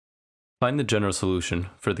Find the general solution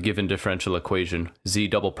for the given differential equation z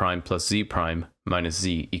double prime plus z prime minus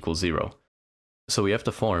z equals 0. So we have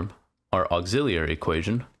to form our auxiliary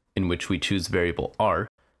equation, in which we choose variable r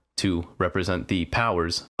to represent the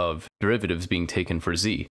powers of derivatives being taken for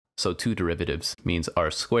z. So two derivatives means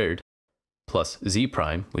r squared plus z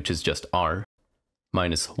prime, which is just r,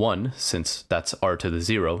 minus 1, since that's r to the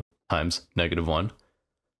 0 times negative 1,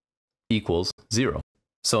 equals 0.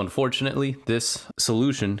 So unfortunately, this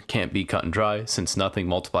solution can't be cut and dry, since nothing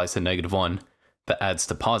multiplies to negative 1 that adds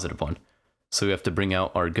to positive 1. So we have to bring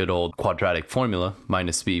out our good old quadratic formula,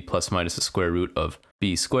 minus b plus minus the square root of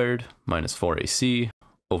b squared minus 4ac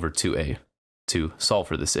over 2a, to solve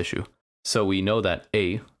for this issue. So we know that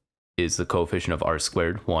a is the coefficient of r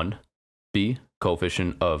squared, 1, b,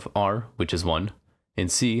 coefficient of r, which is 1,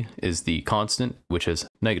 and c is the constant, which is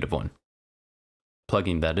negative 1.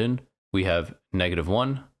 Plugging that in, we have negative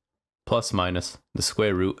 1 plus minus the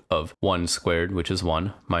square root of 1 squared, which is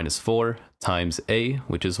 1, minus 4 times a,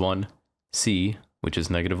 which is 1, c, which is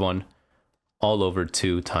negative 1, all over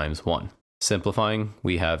 2 times 1. Simplifying,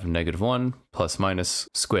 we have negative 1 plus minus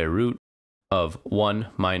square root of 1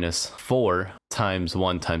 minus 4 times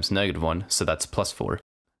 1 times negative 1, so that's plus 4.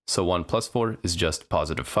 So 1 plus 4 is just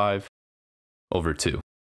positive 5 over 2.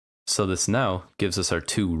 So this now gives us our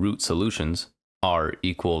two root solutions, r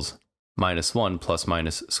equals minus 1 plus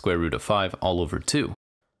minus square root of 5 all over 2,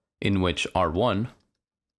 in which r1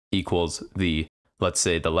 equals the, let's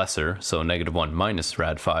say, the lesser, so negative 1 minus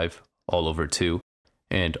rad 5 all over 2,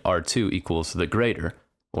 and r2 equals the greater,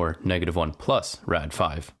 or negative 1 plus rad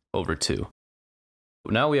 5 over 2.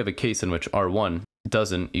 Now we have a case in which r1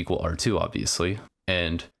 doesn't equal r2, obviously,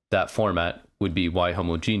 and that format would be y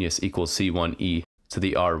homogeneous equals c1e to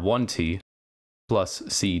the r1t plus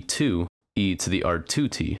c2e to the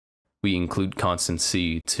r2t. We include constant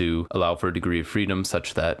c to allow for a degree of freedom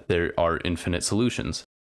such that there are infinite solutions.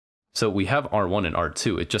 So we have r1 and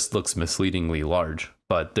r2, it just looks misleadingly large,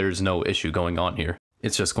 but there's no issue going on here.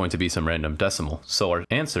 It's just going to be some random decimal. So our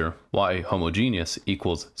answer, y homogeneous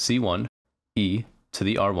equals c1 e to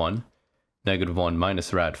the r1 negative 1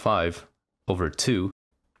 minus rad 5 over 2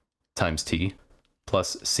 times t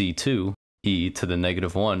plus c2 e to the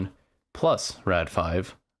negative 1 plus rad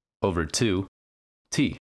 5 over 2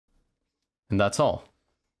 t. And that's all.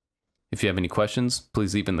 If you have any questions,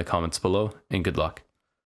 please leave in the comments below, and good luck.